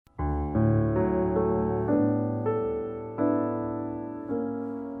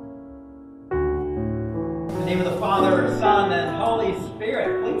Spirit.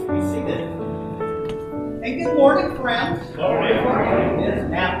 Please be seated. Hey, good morning, friends. Good morning. It's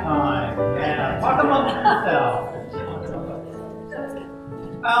nap time. Yeah, talk amongst yourselves.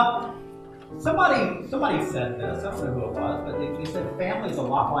 Somebody said this. I don't know who it was, but they said family's a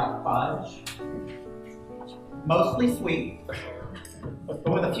lot like fudge. Mostly sweet, but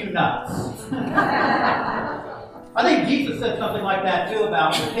with a few nuts. I think Jesus said something like that too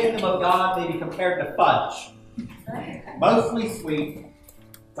about the kingdom of God may be compared to fudge. Mostly sweet,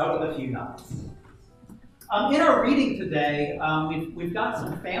 but with a few nuts. In our reading today, we've got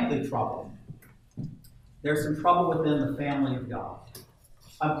some family trouble. There's some trouble within the family of God.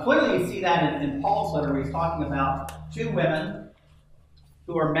 Clearly you see that in Paul's letter where he's talking about two women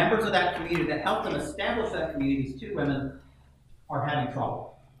who are members of that community that helped them establish that community. These two women are having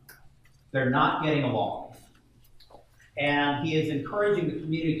trouble. They're not getting along. And he is encouraging the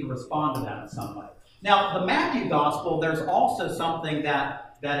community to respond to that in some way. Now, the Matthew Gospel, there's also something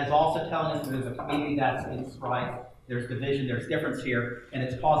that is also telling us there's a community that's in strife, there's division, there's difference here, and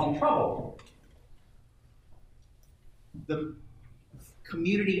it's causing trouble. The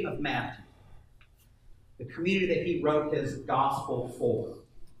community of Matthew, the community that he wrote his gospel for,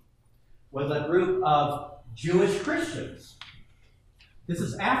 was a group of Jewish Christians. This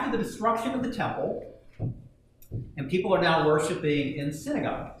is after the destruction of the temple, and people are now worshiping in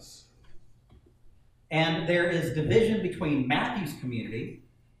synagogues. And there is division between Matthew's community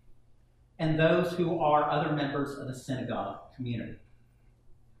and those who are other members of the synagogue community.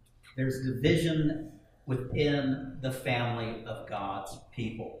 There's division within the family of God's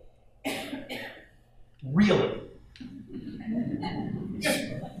people. Really?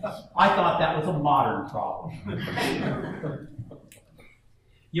 I thought that was a modern problem.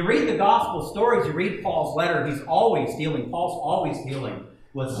 You read the gospel stories, you read Paul's letter, Paul's always dealing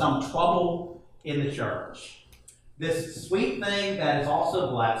with some trouble in the church. This sweet thing that is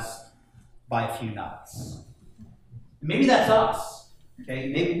also blessed by a few nuts. Maybe that's us. Okay,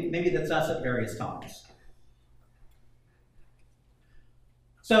 maybe that's us at various times.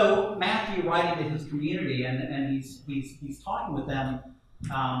 So Matthew writing to his community, and he's talking with them,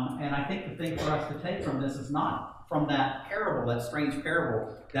 and I think the thing for us to take from this is not from that parable, that strange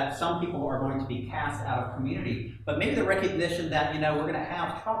parable, that some people are going to be cast out of community, but maybe the recognition that, we're going to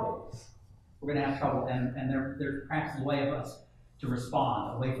have trouble. We're going to have trouble, and there perhaps is a way for us to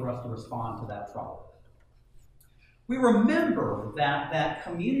respond to that trouble. We remember that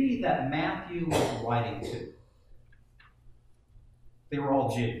community that Matthew was writing to, they were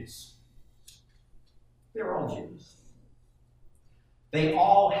all Jews. They were all Jews. They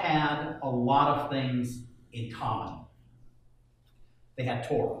all had a lot of things in common. They had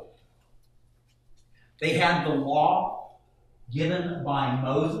Torah. They had the law given by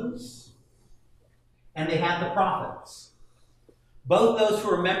Moses, and they had the prophets. Both those who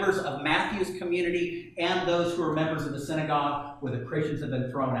were members of Matthew's community and those who were members of the synagogue where the Christians had been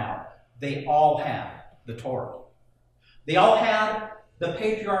thrown out, they all had the Torah. They all had the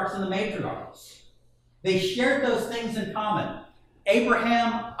patriarchs and the matriarchs. They shared those things in common.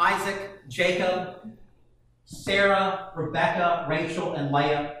 Abraham, Isaac, Jacob, Sarah, Rebecca, Rachel, and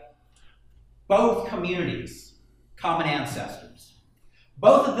Leah. Both communities, common ancestors.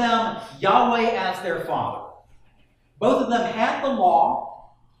 Both of them, Yahweh as their father. Both of them had the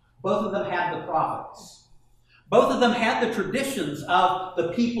law. Both of them had the prophets. Both of them had the traditions of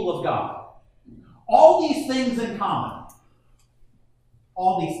the people of God. All these things in common.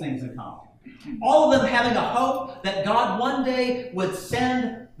 All these things in common. All of them having a hope that God one day would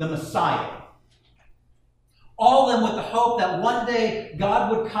send the Messiah. All of them with the hope that one day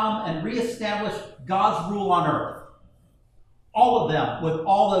God would come and reestablish God's rule on earth. All of them with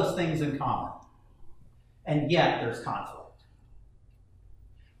all those things in common. And yet there's conflict.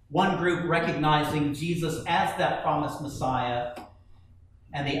 One group recognizing Jesus as that promised Messiah,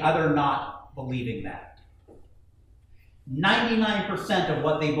 and the other not believing that. 99% of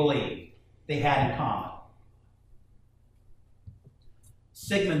what they believed, they had in common.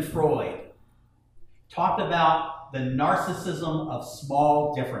 Sigmund Freud talked about the narcissism of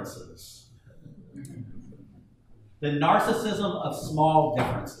small differences. The narcissism of small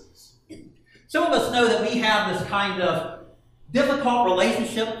differences. Some of us know that we have this kind of difficult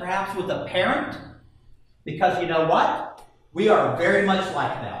relationship, perhaps with a parent, because you know what? We are very much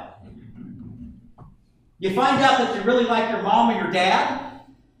like that. You find out that you really like your mom or your dad,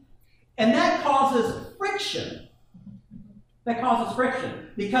 and that causes friction. That causes friction.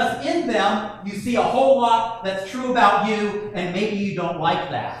 Because in them, you see a whole lot that's true about you, and maybe you don't like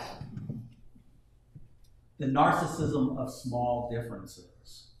that. The narcissism of small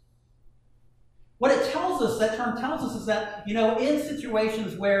differences. What it tells us, that term tells us, is that, in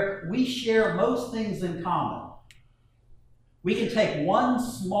situations where we share most things in common, we can take one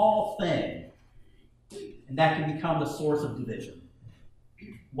small thing, and that can become the source of division.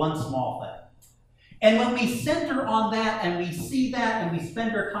 One small thing. And when we center on that, and we see that, and we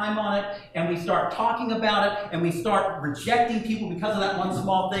spend our time on it, and we start talking about it, and we start rejecting people because of that one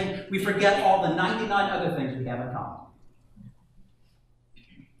small thing, we forget all the 99 other things we have in common.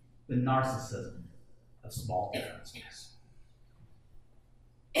 The narcissism of small differences.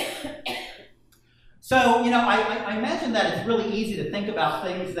 So, I imagine that it's really easy to think about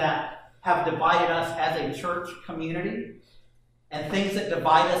things that have divided us as a church community, and things that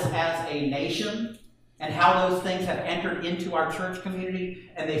divide us as a nation, and how those things have entered into our church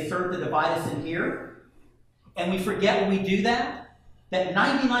community, and they serve to divide us in here. And we forget when we do that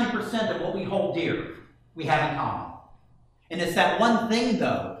 99% of what we hold dear, we have in common. And it's that one thing,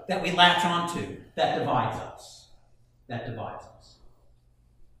 though, that we latch onto that divides us. That divides us.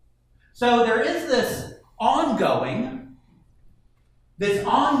 So there is this ongoing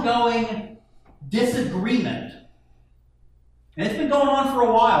disagreement. And it's been going on for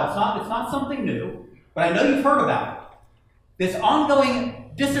a while. It's not something new. But I know you've heard about it. This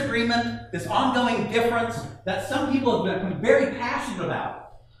ongoing disagreement, this ongoing difference that some people have become very passionate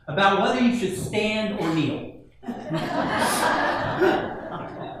about whether you should stand or kneel.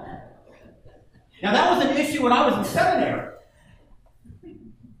 Now, that was an issue when I was in seminary. And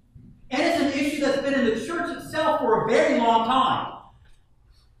it's an issue that's been in the church itself for a very long time.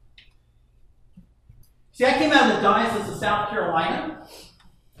 See, I came out of the Diocese of South Carolina,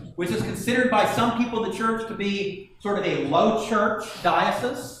 which is considered by some people in the church to be sort of a low church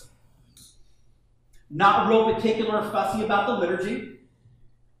diocese. Not real particular, fussy about the liturgy.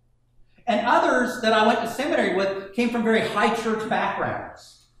 And others that I went to seminary with came from very high church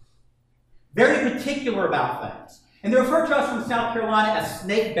backgrounds. Very particular about things. And they refer to us from South Carolina as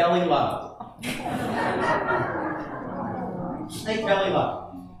snake belly low. Snake belly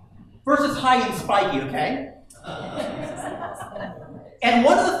low. Versus high and spiky, okay? And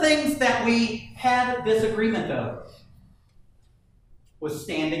one of the things that we had disagreement over was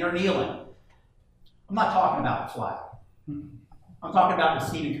standing or kneeling. I'm not talking about the flag. I'm talking about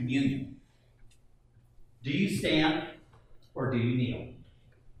receiving communion. Do you stand or do you kneel?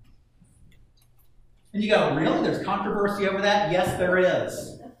 And you go, really? There's controversy over that? Yes, there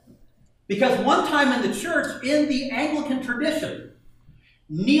is. Because one time in the church, in the Anglican tradition,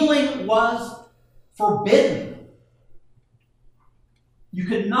 kneeling was forbidden. You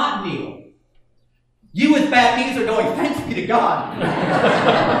could not kneel. You with bad knees are going, thanks be to God.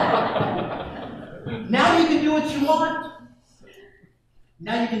 Now you can do what you want.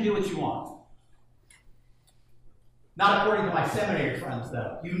 Now you can do what you want. Not according to my seminary friends,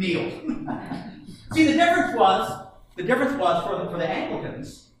 though. You kneel. See, the difference was for the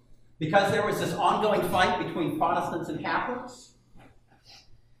Anglicans, because there was this ongoing fight between Protestants and Catholics,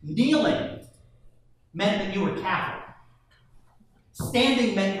 kneeling meant that you were Catholic.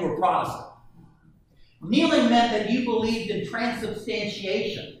 Standing meant you were Protestant. Kneeling meant that you believed in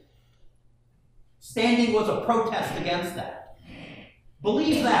transubstantiation. Standing was a protest against that.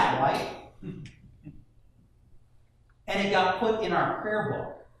 Believe that, right? And it got put in our prayer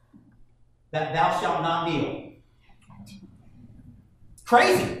book that thou shalt not kneel.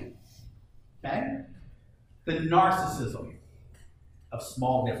 Crazy. Okay? The narcissism of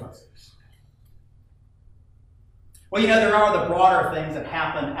small differences. Well, there are the broader things that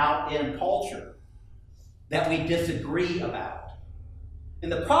happen out in culture that we disagree about.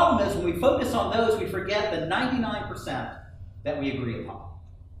 And the problem is when we focus on those, we forget the 99% that we agree upon.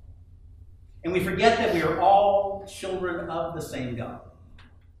 And we forget that we are all children of the same God.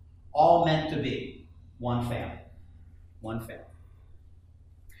 All meant to be one family. One family.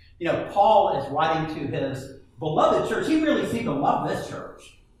 Paul is writing to his beloved church. He really seemed to love this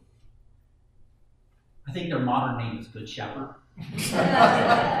church. I think their modern name is Good Shepherd.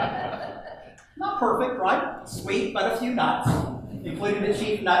 Not perfect, right? Sweet, but a few nuts, including the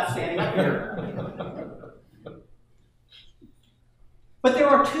chief nut standing up here. But there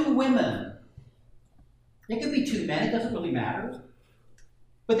are two women. It could be two men, it doesn't really matter.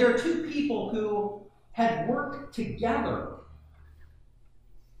 But there are two people who had worked together.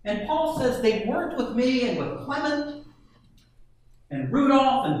 And Paul says they worked with me and with Clement and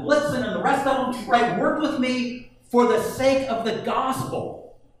Rudolph and Blitzen and the rest of them, right, worked with me for the sake of the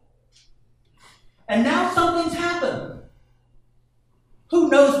gospel. And now something's happened. Who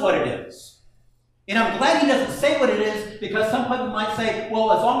knows what it is? And I'm glad he doesn't say what it is, because some people might say,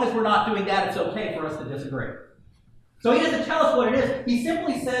 well, as long as we're not doing that, it's okay for us to disagree. So he doesn't tell us what it is. He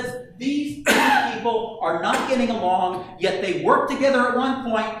simply says these two people are not getting along, yet they work together at one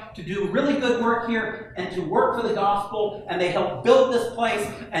point to do really good work here and to work for the gospel, and they help build this place,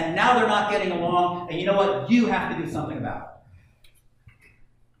 and now they're not getting along, and you know what? You have to do something about it.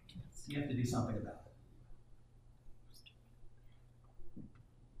 You have to do something about it.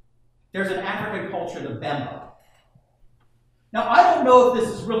 There's an African culture, the Bemba. Now, I don't know if this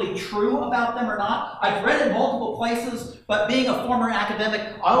is really true about them or not. I've read it multiple places, but being a former academic,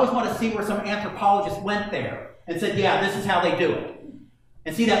 I always want to see where some anthropologist went there and said, yeah, this is how they do it.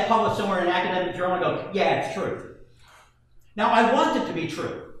 And see that published somewhere in an academic journal and go, yeah, it's true. Now, I want it to be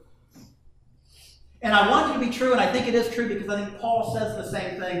true. And I want it to be true, and I think it is true because I think Paul says the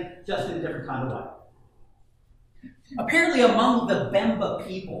same thing, just in a different kind of way. Apparently, among the Bemba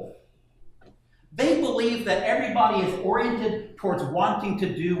people, they believe that everybody is oriented towards wanting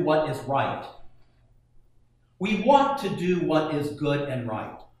to do what is right. We want to do what is good and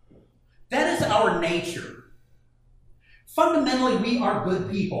right. That is our nature. Fundamentally, we are good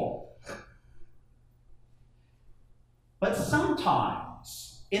people. But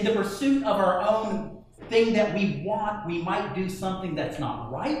sometimes, in the pursuit of our own thing that we want, we might do something that's not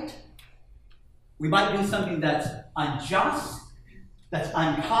right. We might do something that's unjust, that's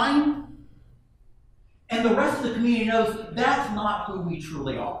unkind. And the rest of the community knows that's not who we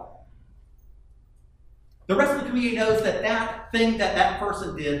truly are. The rest of the community knows that that thing that that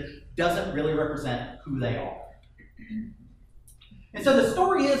person did doesn't really represent who they are. And so the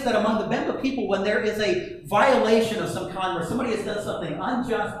story is that among the Bemba people, when there is a violation of some kind, where somebody has done something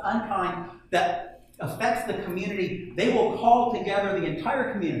unjust, unkind, that affects the community, they will call together the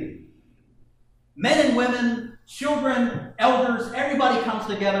entire community. Men and women, children, elders, everybody comes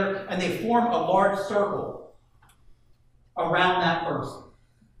together and they form a large circle around that person.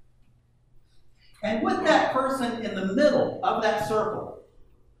 And with that person in the middle of that circle,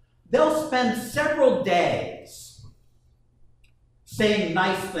 they'll spend several days saying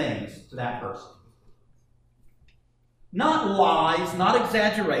nice things to that person. Not lies, not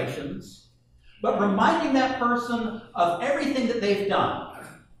exaggerations, but reminding that person of everything that they've done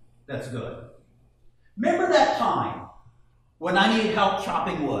that's good. Remember that time when I needed help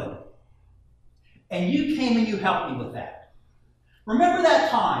chopping wood, and you came and you helped me with that. Remember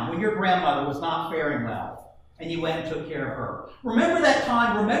that time when your grandmother was not faring well, and you went and took care of her. Remember that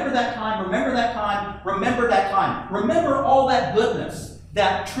time, remember that time, remember that time, remember that time. Remember all that goodness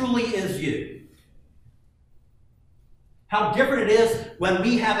that truly is you. How different it is when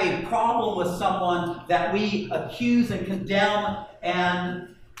we have a problem with someone that we accuse and condemn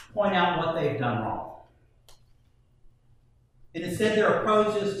and point out what they've done wrong. And instead, their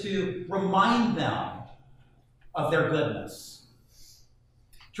approach is to remind them of their goodness,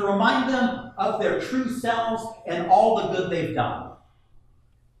 to remind them of their true selves and all the good they've done.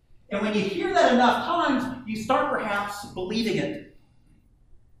 And when you hear that enough times, you start perhaps believing it.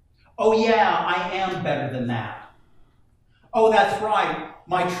 Oh yeah, I am better than that. Oh, that's right,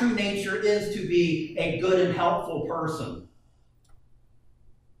 my true nature is to be a good and helpful person.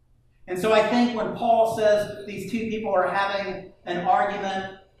 And so I think when Paul says these two people are having an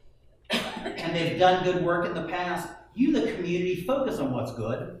argument and they've done good work in the past, you, the community, focus on what's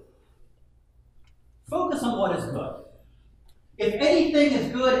good. Focus on what is good. If anything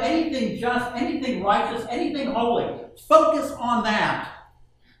is good, anything just, anything righteous, anything holy, focus on that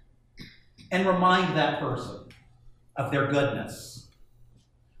and remind that person of their goodness.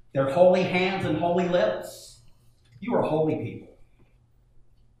 Their holy hands and holy lips. You are holy people.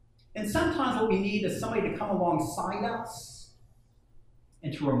 And sometimes what we need is somebody to come alongside us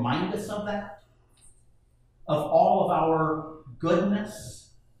and to remind us of that, of all of our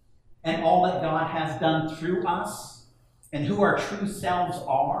goodness and all that God has done through us and who our true selves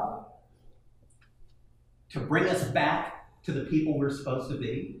are, to bring us back to the people we're supposed to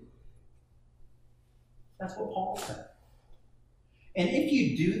be. That's what Paul said. And if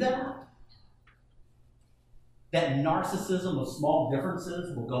you do that, that narcissism of small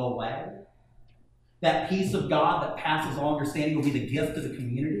differences will go away. That peace of God that passes all understanding will be the gift to the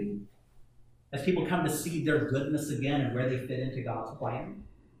community as people come to see their goodness again and where they fit into God's plan.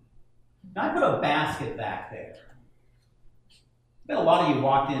 Now, I put a basket back there. I bet a lot of you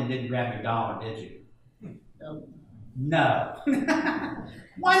walked in and didn't grab your dollar, did you? No.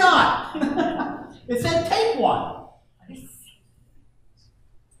 Why not? It said take one.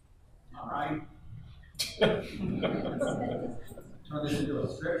 All right. Turn this into a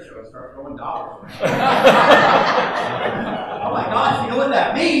strip show and start throwing dollars around. Oh my gosh, you know what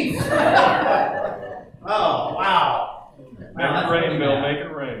that means? Oh, wow. Make it rain, Bill, make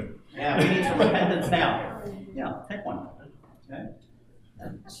it rain. Yeah, we need some repentance now. Yeah, take one. Okay?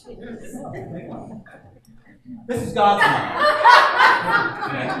 Take one. This is God's money.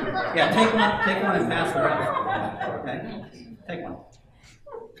 Okay? Yeah, take one and pass it around. Okay? Take one.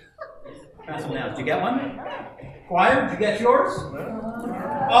 Pass them now. Did you get one? Choir, did you get yours?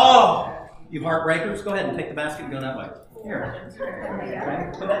 Oh, you heartbreakers, go ahead and take the basket and go that way. Here.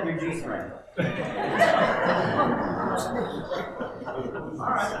 Okay? Put that in your G string. All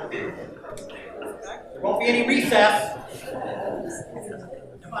right. There won't be any recess.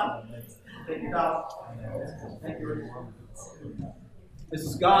 Come on. Take your dollar. Thank you. This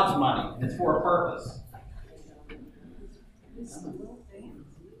is God's money. It's for a purpose.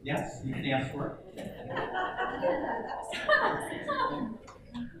 Yes, you can ask for it.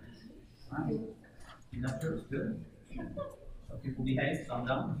 All right. Enough here is good. Some people behave, some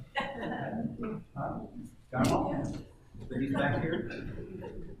don't. All right. Got them all? These back here.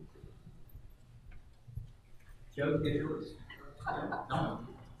 Joe, get yours. No.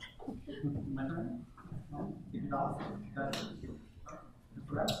 My turn? No. Get your dollar. Got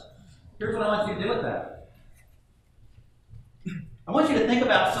it. Here's what I want you to do with that. I want you to think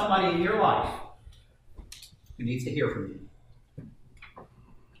about somebody in your life who needs to hear from you.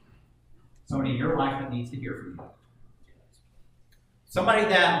 Somebody in your life that needs to hear from you. Somebody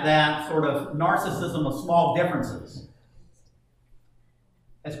that sort of narcissism of small differences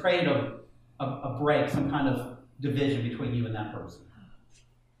has created a break, some kind of division between you and that person.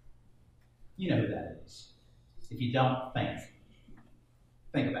 You know who that is. If you don't,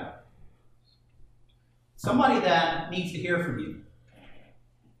 think about it. Somebody that needs to hear from you.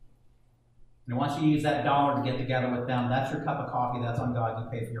 And wants you to use that dollar to get together with them. That's your cup of coffee. That's on God. You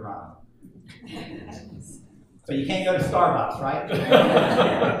pay for your own. So you can't go to Starbucks, right?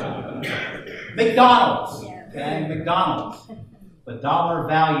 McDonald's. Okay, McDonald's. The dollar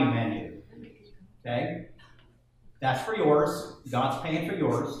value menu. Okay? That's for yours. God's paying for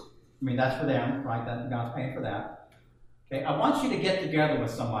yours. I mean, that's for them, right? God's paying for that. Okay, I want you to get together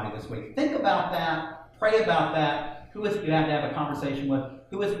with somebody this week. Think about that. Pray about that. Who is it you have to have a conversation with?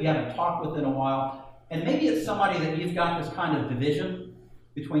 Who is it you haven't talked with in a while? And maybe it's somebody that you've got this kind of division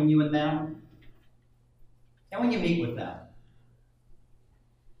between you and them. And when you meet with them,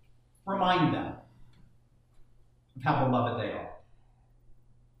 remind them of how beloved they are.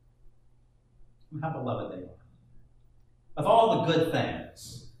 Of how beloved they are. Of all the good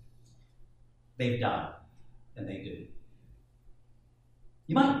things they've done and they do.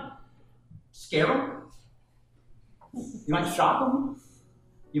 You might scare them. You might shock them.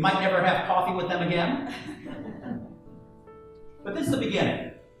 You might never have coffee with them again. But this is the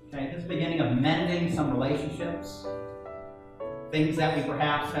beginning. Okay? This is the beginning of mending some relationships. Things that we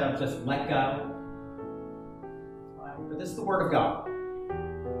perhaps have just let go. But this is the Word of God.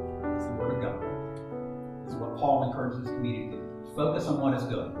 This is the Word of God. This is what Paul encourages his community to do. Focus on what is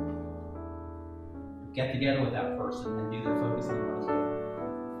good. Get together with that person and do their focusing on what is good.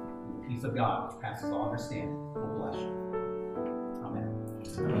 The peace of God, which passes all understanding, will bless you.